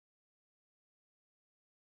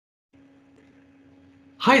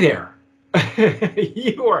Hi there.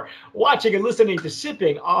 You are watching and listening to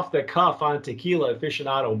Sipping Off the Cuff on Tequila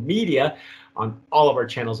Aficionado Media on all of our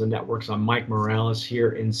channels and networks. I'm Mike Morales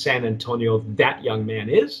here in San Antonio. That young man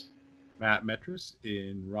is Matt Metris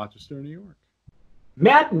in Rochester, New York.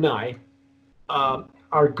 Matt and I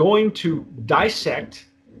are going to dissect,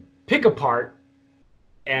 pick apart,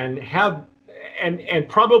 and have and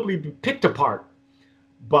probably be picked apart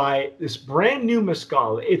by this brand new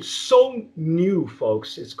mezcal. It's so new,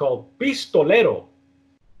 folks. It's called Pistolero.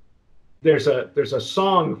 There's a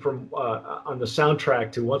song from on the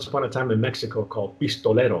soundtrack to Once Upon a Time in Mexico called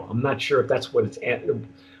Pistolero. I'm not sure if that's what it's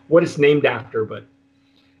named after, but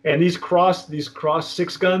and these cross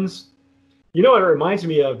six guns. You know what it reminds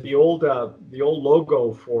me of? The old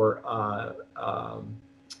logo for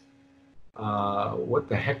what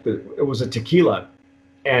the heck? It was a tequila.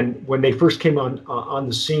 And when they first came on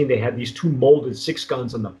the scene, they had these two molded six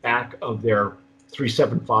guns on the back of their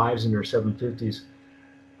 375s and their 750s.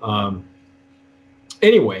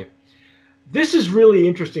 Anyway, this is really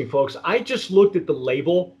interesting, folks. I just looked at the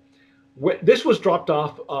label. This was dropped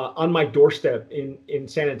off on my doorstep in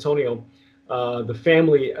San Antonio. The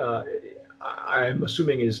family, I'm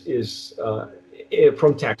assuming, is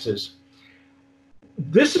from Texas.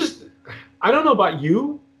 This is, I don't know about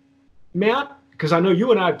you, Matt, because I know you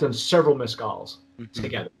and I have done several mezcals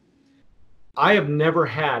together. I have never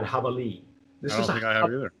had jabalí. I don't think I have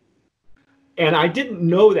either. And I didn't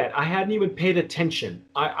know that. I hadn't even paid attention.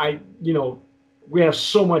 We have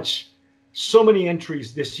so many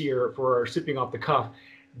entries this year for our Sipping Off the Cuff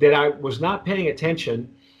that I was not paying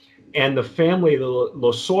attention. And the family, the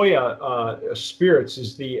Lozoya Spirits,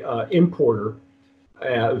 is the importer.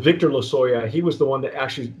 Victor Lozoya, he was the one that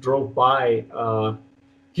actually drove by.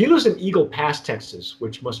 He lives in Eagle Pass, Texas,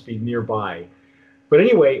 which must be nearby. But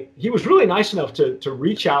anyway, he was really nice enough to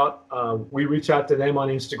reach out. We reached out to them on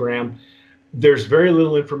Instagram. There's very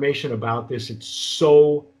little information about this. It's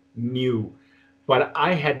so new. But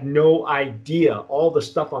I had no idea all the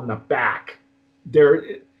stuff on the back.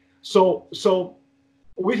 So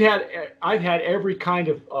I've had every kind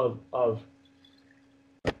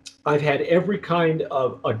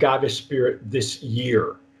of agave spirit this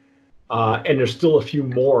year. And there's still a few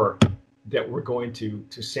more that we're going to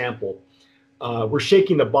sample. We're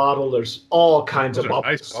shaking the bottle. There's all kinds of bubbles.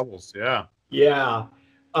 Nice bubbles, yeah. Yeah.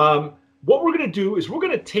 What we're going to do is we're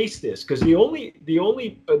going to taste this because the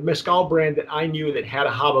only mezcal brand that I knew that had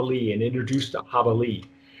a jabalí and introduced a jabalí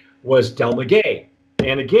was Del Maguey.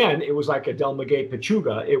 And again, it was like a Del Maguey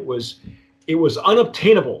Pechuga. It was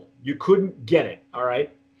unobtainable. You couldn't get it. All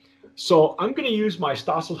right. So I'm going to use my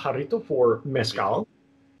Stas El Jarrito for mezcal.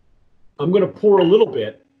 I'm going to pour a little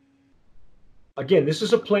bit. Again, this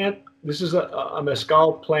is a plant. This is a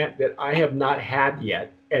mezcal plant that I have not had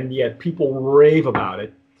yet, and yet people rave about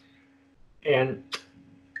it. And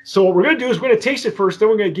so what we're going to do is we're going to taste it first. Then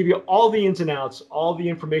we're going to give you all the ins and outs, all the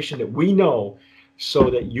information that we know,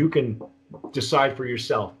 so that you can decide for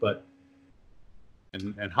yourself.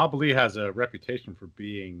 And jabalí has a reputation for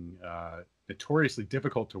being notoriously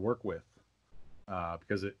difficult to work with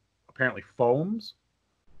because it apparently foams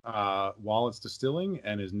while it's distilling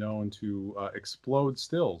and is known to explode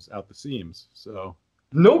stills out the seams. So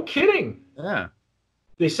no kidding. Yeah.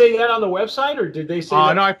 They say that on the website, or did they say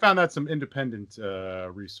that? No, I found that some independent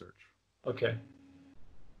research. Okay.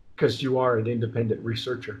 Because you are an independent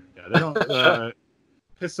researcher. Yeah, they don't.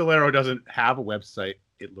 Pistolero doesn't have a website.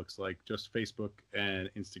 It looks like just Facebook and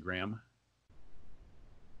Instagram.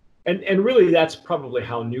 And really, that's probably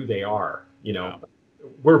how new they are. You know,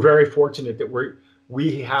 we're very fortunate that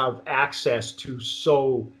we have access to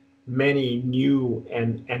so many new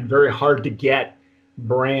and very hard to get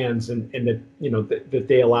brands, and that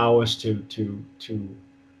they allow us to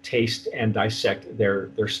taste and dissect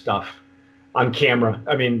their stuff on camera.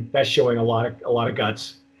 I mean, that's showing a lot of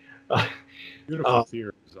guts. Beautiful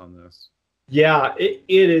tears on this. Yeah, it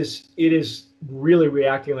is really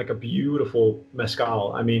reacting like a beautiful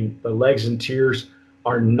mezcal. I mean, the legs and tears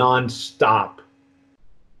are nonstop.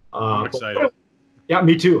 I'm excited. Yeah,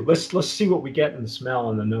 me too. Let's see what we get in the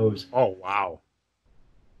smell and the nose. Oh wow!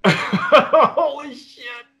 Holy shit!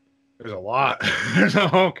 There's a lot.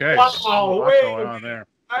 Okay. Wow, What's going on there?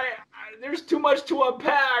 There's too much to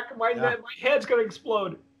unpack. My head's gonna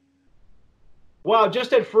explode. Wow!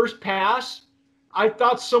 Just at first pass, I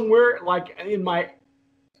thought somewhere like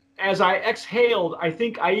as I exhaled, I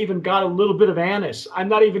think I even got a little bit of anise. I'm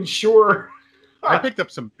not even sure. I picked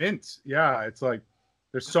up some mint. Yeah, it's like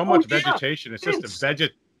there's so much vegetation. It's just a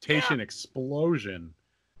vegetation explosion.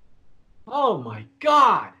 Oh my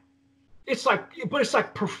God. It's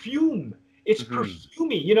like perfume. It's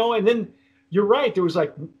perfumey, and then you're right. There was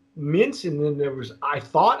like mints, and then I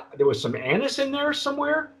thought there was some anise in there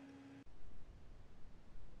somewhere.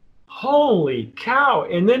 Holy cow.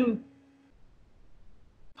 And then,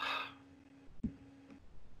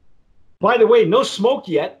 by the way, no smoke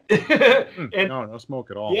yet. And no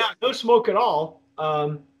smoke at all. Yeah, no smoke at all.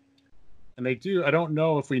 And they do. I don't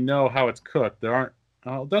know if we know how it's cooked. There aren't.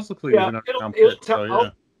 It does look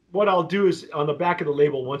like what I'll do is on the back of the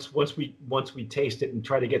label, once we taste it and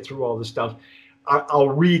try to get through all this stuff, I'll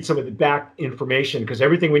read some of the back information, because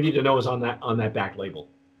everything we need to know is on that back label.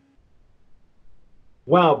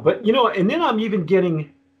 Wow, but and then I'm even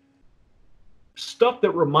getting stuff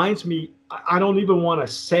that reminds me. I don't even want to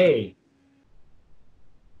say.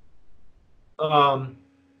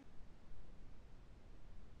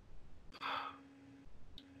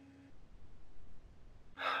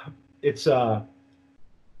 It's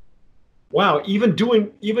wow, even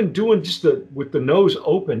doing just with the nose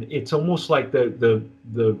open, it's almost like the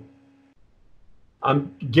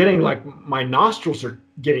I'm getting like my nostrils are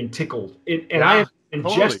getting tickled. I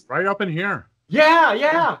ingest totally, right up in here.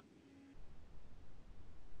 Yeah.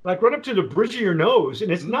 Like right up to the bridge of your nose.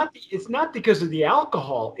 And it's not because of the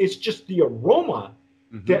alcohol, it's just the aroma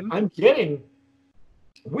that I'm getting.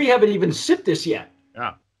 We haven't even sipped this yet.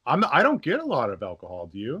 Yeah. I don't get a lot of alcohol,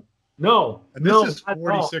 do you? No. And this is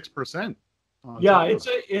 46%. Yeah,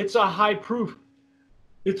 it's a high proof.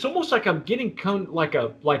 It's almost like I'm getting like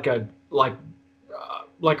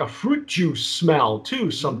a fruit juice smell too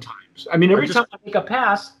sometimes. I mean, every time I make a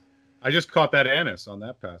pass. I just caught that anise on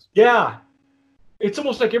that pass. Yeah. It's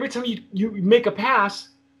almost like every time you make a pass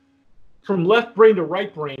from left brain to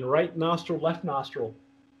right brain, right nostril, left nostril,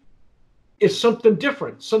 it's something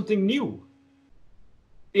different, something new.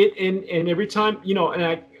 And every time,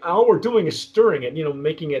 and all we're doing is stirring it,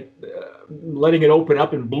 making it, letting it open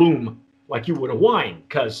up and bloom like you would a wine,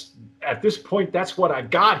 because at this point, that's what I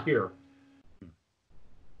got here.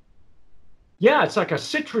 Yeah, it's like a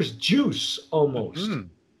citrus juice almost,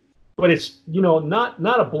 but it's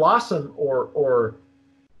not a blossom or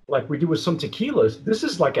like we do with some tequilas. This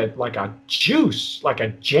is like a juice, like a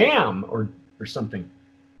jam or something.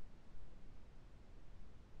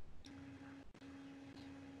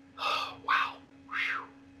 Wow.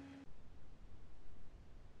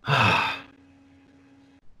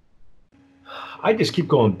 I just keep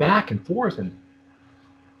going back and forth and.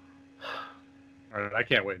 All right, I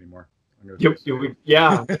can't wait anymore.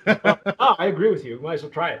 Yeah. I agree with you. Might as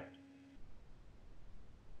well try it.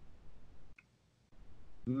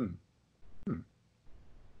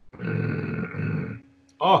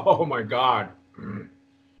 Oh my God.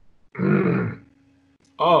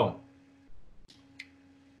 Oh.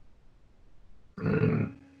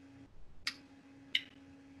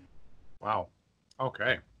 Wow.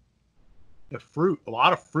 Okay. The fruit, a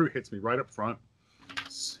lot of fruit hits me right up front.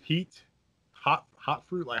 Heat, hot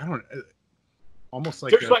fruit. Like I don't. Almost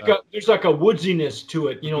like there's like a woodsiness to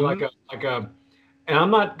it. Like a. And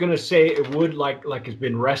I'm not gonna say a wood like it's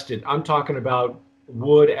been rested. I'm talking about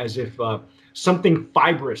wood as if something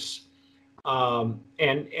fibrous. And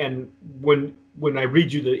when I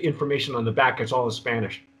read you the information on the back, it's all in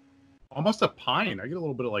Spanish. Almost a pine. I get a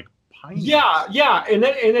little bit of like pine. Yeah, and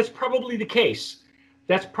that's probably the case.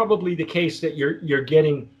 That's probably the case that you're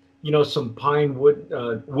getting, some pine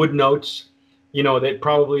wood notes, that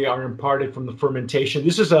probably are imparted from the fermentation.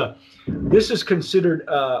 This is considered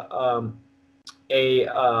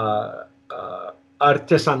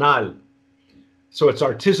artesanal. So it's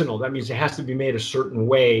artisanal. That means it has to be made a certain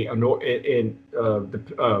way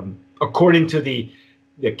according to the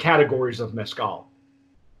categories of mezcal.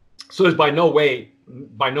 So it's by no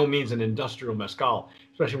means an industrial mezcal,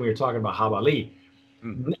 especially when you're talking about Jabali.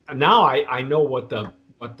 Now I know what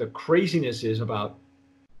the craziness is about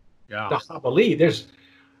the Jabali.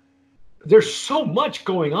 There's so much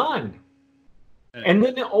going on, and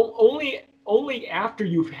then only after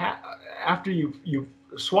you've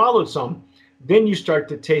swallowed some, then you start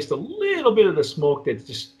to taste a little bit of the smoke that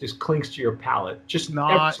just clings to your palate. Just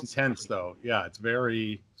not intense though. Yeah, it's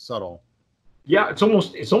very subtle. Yeah, it's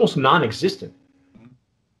almost non-existent.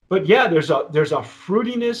 But yeah, there's a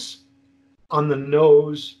fruitiness on the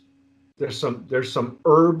nose. There's some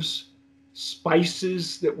herbs,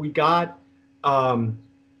 spices that we got.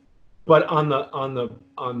 But on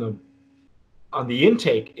the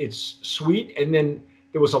intake, it's sweet, and then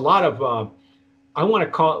there was a lot of I want to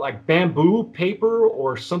call it like bamboo paper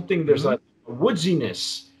or something. There's a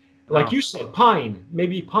woodsiness, like you said,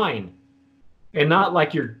 maybe pine, and not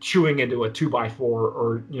like you're chewing into a 2x4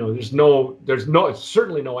 or there's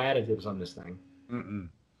certainly no additives on this thing.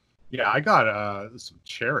 Yeah, I got some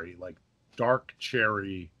cherry, like dark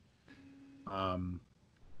cherry,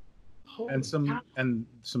 And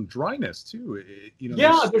some dryness too.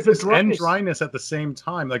 There's a dryness and dryness at the same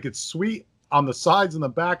time. Like it's sweet on the sides and the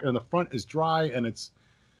back, and the front is dry, and it's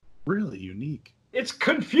really unique. It's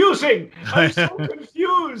confusing. I'm so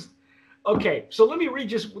confused. Okay, so let me read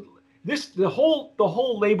just this. The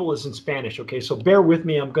whole label is in Spanish. Okay, so bear with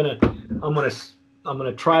me. I'm gonna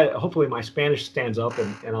try. Hopefully, my Spanish stands up,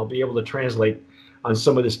 and I'll be able to translate on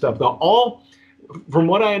some of this stuff. Now, from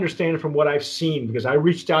what I understand, from what I've seen, because I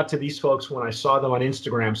reached out to these folks when I saw them on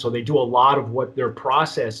Instagram, so they do a lot of what their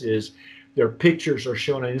process is. Their pictures are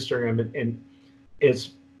shown on Instagram, and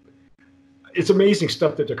it's amazing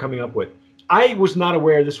stuff that they're coming up with. I was not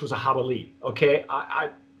aware this was a jabalí. Okay,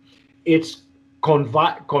 it's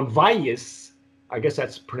Convalles. I guess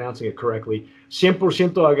that's pronouncing it correctly.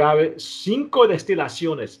 100% agave, 5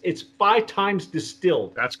 destilaciones. It's 5 times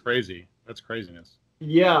distilled. That's crazy. That's craziness.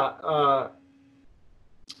 Yeah.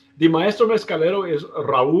 The maestro mezcalero is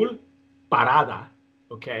Raúl Parada.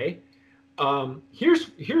 Okay.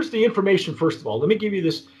 Here's the information. First of all, let me give you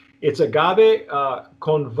this. It's agave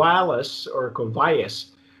Convalles or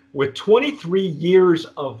Convalles with 23 years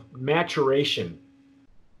of maturation.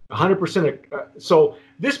 100%. So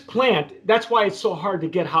this plant, that's why it's so hard to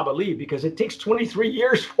get jabalí, because it takes 23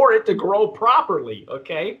 years for it to grow properly.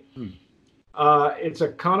 Okay. It's a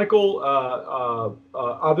conical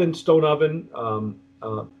oven, stone oven.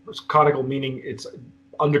 It's conical meaning it's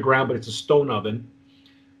underground, but it's a stone oven.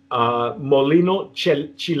 Molino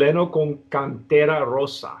chileno con cantera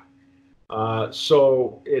rosa.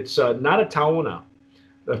 So it's not a taona.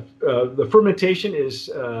 The fermentation is,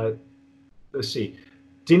 let's see,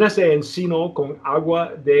 tinas de encino con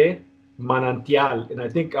agua de manantial. And I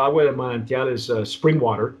think agua de manantial is spring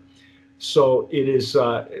water. So it is,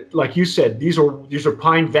 like you said, these are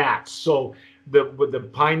pine vats. So the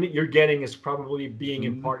pine that you're getting is probably being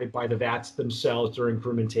imparted by the vats themselves during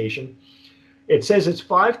fermentation. It says it's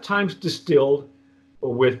 5 times distilled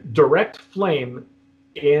with direct flame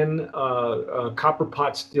in copper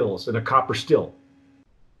pot stills, in a copper still.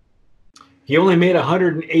 He only made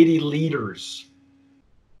 180 liters.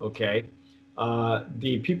 Okay.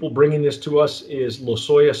 The people bringing this to us is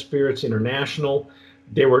Lozoya Spirits International.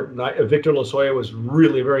 Victor Lozoya was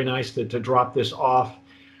really very nice to drop this off.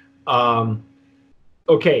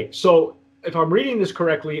 Okay, so if I'm reading this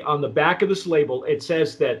correctly, on the back of this label, it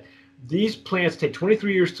says that these plants take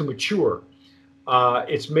 23 years to mature.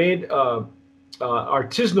 It's made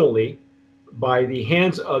artisanally by the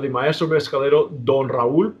hands of the maestro mezcalero Don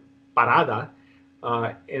Raúl Parada,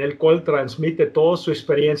 en el cual transmite toda su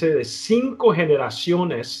experiencia de 5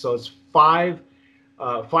 generaciones. So it's 5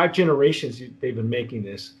 generations they've been making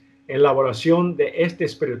this. Elaboración de esta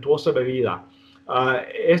espirituosa bebida.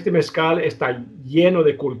 Este mezcal está lleno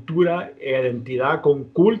de cultura e identidad, con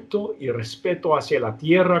culto y respeto hacia la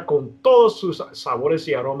tierra, con todos sus sabores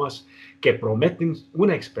y aromas que prometen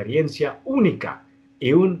una experiencia única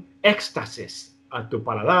y un éxtasis a tu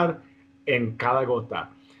paladar en cada gota.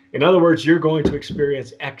 In other words, you're going to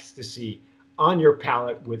experience ecstasy on your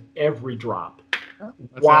palate with every drop.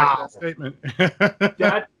 That's wow. Statement.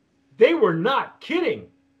 That they were not kidding.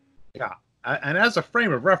 Yeah. And as a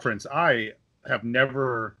frame of reference, I have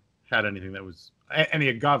never had anything that was any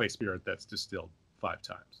agave spirit that's distilled 5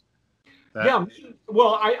 times. Yeah.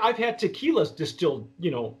 Well, I've had tequilas distilled,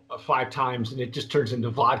 5 times, and it just turns into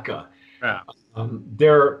vodka. Yeah.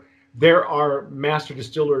 There are master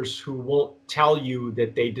distillers who won't tell you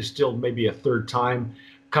that they distilled maybe a 3rd time.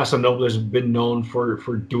 Casa Noble has been known for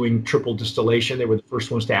doing triple distillation. They were the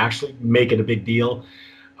first ones to actually make it a big deal.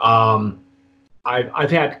 I've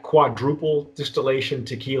had quadruple distillation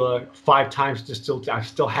tequila, 5 times distilled. I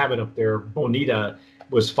still have it up there. Bonita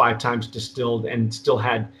was 5 times distilled and still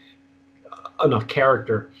had enough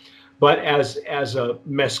character. But as a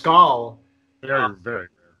mezcal, very, very rare.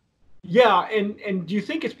 Yeah, and do you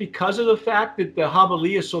think it's because of the fact that the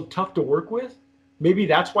jabalí is so tough to work with? Maybe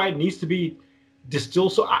that's why it needs to be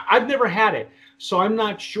distilled. So I've never had it, so I'm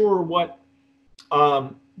not sure what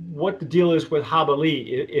the deal is with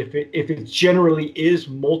jabalí. If it generally is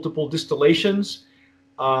multiple distillations,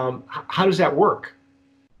 how does that work?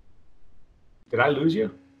 Did I lose you?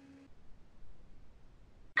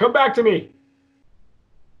 Come back to me,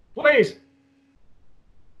 please.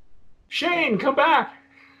 Shane, come back.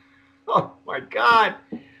 Oh my God.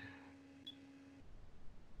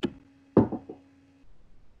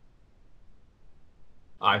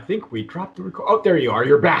 I think we dropped the record. Oh, there you are.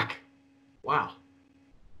 You're back. Wow.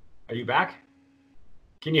 Are you back?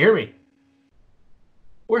 Can you hear me?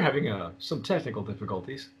 We're having some technical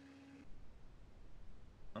difficulties.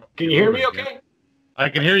 Can you hear me okay? I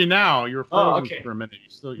can hear you now. You were frozen okay. for a minute.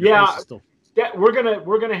 Your yeah. face is still that we're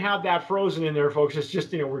gonna have that frozen in there, folks. It's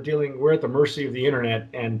just we're at the mercy of the internet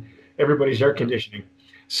and everybody's air conditioning.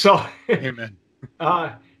 So, Amen.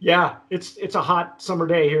 yeah, it's a hot summer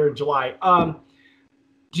day here in July.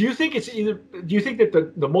 Do you think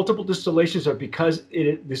that the multiple distillations are because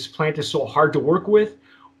this plant is so hard to work with,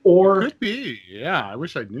 or could be? Yeah, I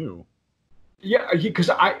wish I knew. Yeah, because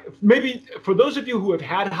maybe for those of you who have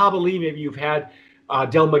had Jabalí, maybe you've had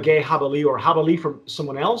Del Maguey Jabalí or Jabalí from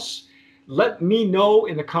someone else. Let me know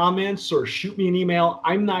in the comments or shoot me an email.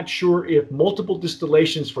 I'm not sure if multiple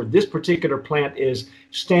distillations for this particular plant is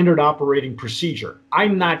standard operating procedure.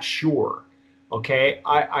 I'm not sure. Okay,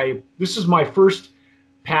 this is my first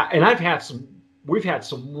and we've had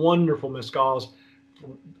some wonderful mezcals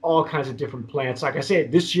from all kinds of different plants. Like I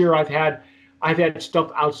said, this year I've had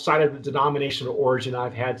stuff outside of the denomination of origin.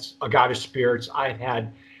 I've had agave spirits. I've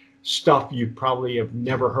had stuff you probably have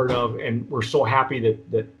never heard of, and we're so happy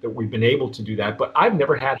that we've been able to do that. But I've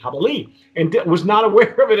never had Jabalí and was not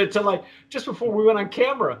aware of it until just before we went on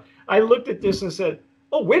camera. I looked at this and said,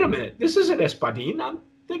 "Oh, wait a minute, this isn't Espadín. I'm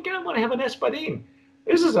thinking I want to have an Espadín.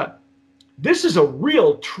 This is a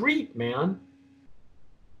real treat, man."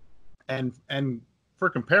 And for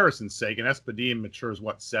comparison's sake, an Espadín matures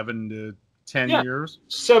what, 7 to 10 years?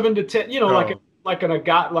 7 to 10. Like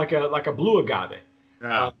a blue agave.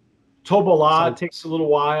 Yeah. Tobola takes a little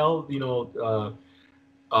while.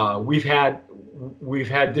 We've had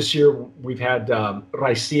this year. We've had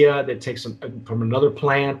Raicilla that takes from another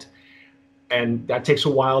plant, and that takes a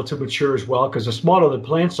while to mature as well. Because the smaller the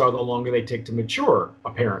plants are, the longer they take to mature,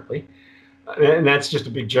 apparently. And that's just a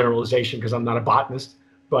big generalization because I'm not a botanist.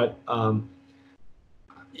 But I'm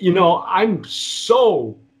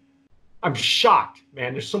shocked,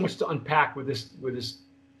 man. There's so much to unpack with this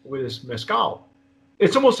mezcal.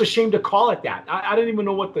 It's almost a shame to call it that. I don't even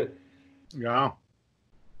know what the. Yeah.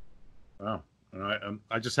 Wow.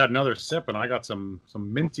 I just had another sip, and I got some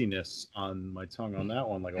mintiness on my tongue on that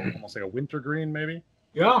one, almost like a wintergreen, maybe.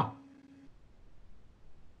 Yeah.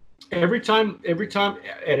 Every time,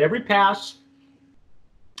 at every pass,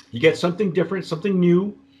 you get something different, something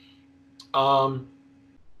new. My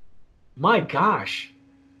gosh.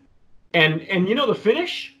 And the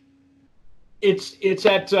finish. It's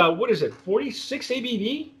at what is it? 46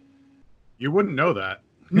 ABV. You wouldn't know that.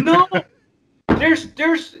 No, there's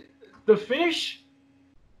the finish.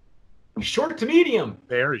 Short to medium.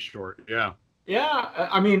 Very short. Yeah. Yeah,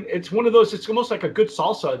 I mean it's one of those. It's almost like a good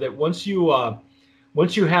salsa that once you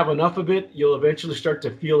have enough of it, you'll eventually start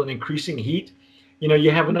to feel an increasing heat.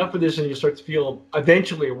 You have enough of this, and you start to feel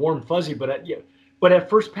eventually a warm fuzzy. But at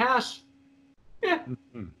first pass, yeah.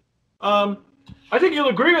 Mm-hmm. I think you'll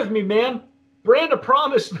agree with me, man. Brand of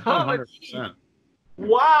Promise. 100%.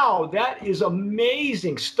 Wow, that is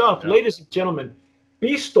amazing stuff, ladies and gentlemen.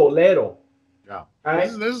 Pistolero. Yeah, right?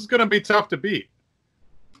 This is going to be tough to beat.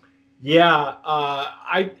 Yeah,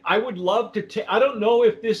 I would love to. I don't know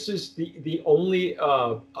if this is the only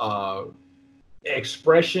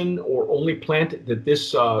expression or only plant that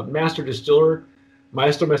this master distiller,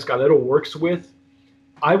 Maestro Mezcalero, works with.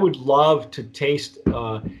 I would love to taste.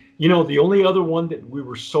 The only other one that we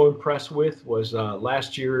were so impressed with was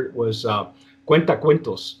last year. It was Cuenta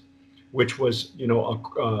Cuentos, which was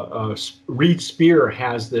Reed Spear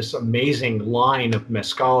has this amazing line of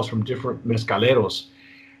mezcals from different mezcaleros,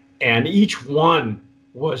 and each one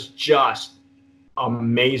was just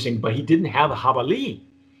amazing. But he didn't have a Jabalí.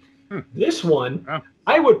 This one,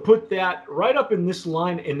 I would put that right up in this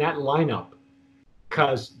line, in that lineup,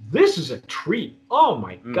 because this is a treat. Oh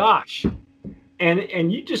my gosh.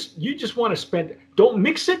 And you just want to spend. Don't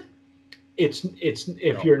mix it.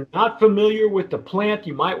 If you're not familiar with the plant,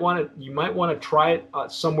 you might want to try it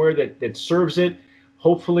somewhere that serves it.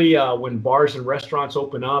 Hopefully, when bars and restaurants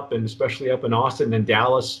open up, and especially up in Austin and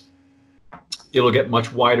Dallas, it'll get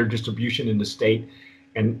much wider distribution in the state,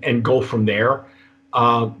 and go from there.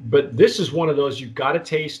 But this is one of those you've got to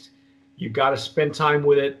taste. You've got to spend time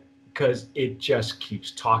with it because it just keeps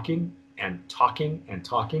talking and talking and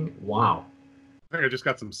talking. Wow. I think I just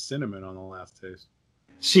got some cinnamon on the last taste.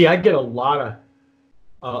 See, I get a lot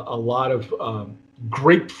of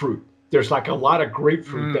grapefruit. There's a lot of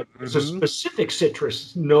grapefruit. There's a specific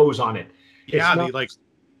citrus nose on it. Yeah,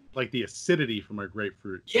 like the acidity from a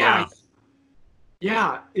grapefruit. Yeah.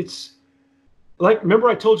 Yeah, it's like, remember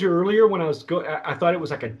I told you earlier when I thought it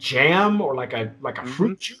was like a jam or like a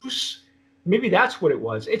fruit juice. Maybe that's what it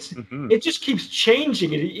was. It just keeps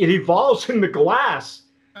changing. It evolves in the glass.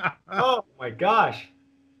 Oh my gosh,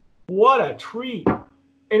 what a treat!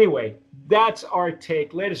 anyway, that's our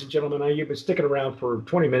take, ladies and gentlemen. You've been sticking around for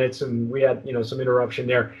 20 minutes, and we had some interruption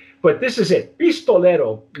there, but this is it.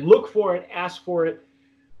 Pistolero. Look for it, ask for it.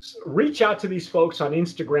 Reach out to these folks on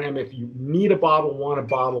Instagram if you need a bottle, want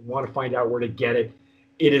to find out where to get it.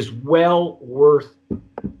 It is well worth it.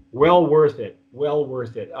 Well worth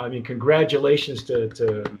it. I mean, congratulations to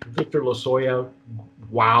Victor Lozoya.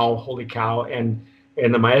 Wow, holy cow, and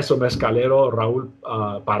the Maestro Mezcalero Raul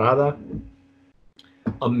Parada.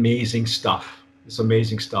 Amazing stuff. It's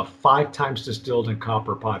amazing stuff. 5 times distilled in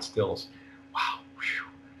copper pot stills. Wow.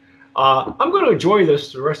 I'm going to enjoy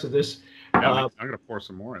this. The rest of this. Yeah, I'm going to pour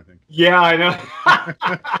some more, I think. Yeah, I know.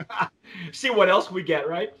 See what else we get,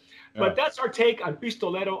 right? Yeah. But that's our take on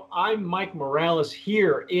Pistolero. I'm Mike Morales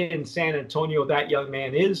here in San Antonio. That young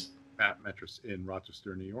man is Matt Metris in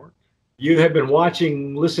Rochester, New York. You have been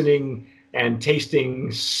watching, listening, and tasting,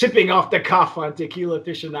 sipping off the cuff on Tequila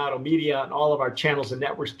Aficionado Media on all of our channels and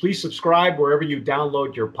networks. Please subscribe wherever you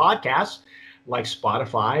download your podcasts, like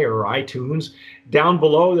Spotify or iTunes. Down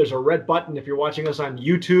below, there's a red button if you're watching us on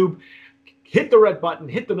YouTube. Hit the red button,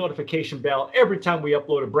 hit the notification bell. Every time we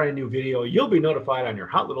upload a brand new video, you'll be notified on your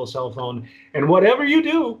hot little cell phone. And whatever you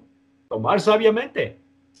do, tomar sabiamente.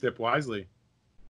 Sip wisely.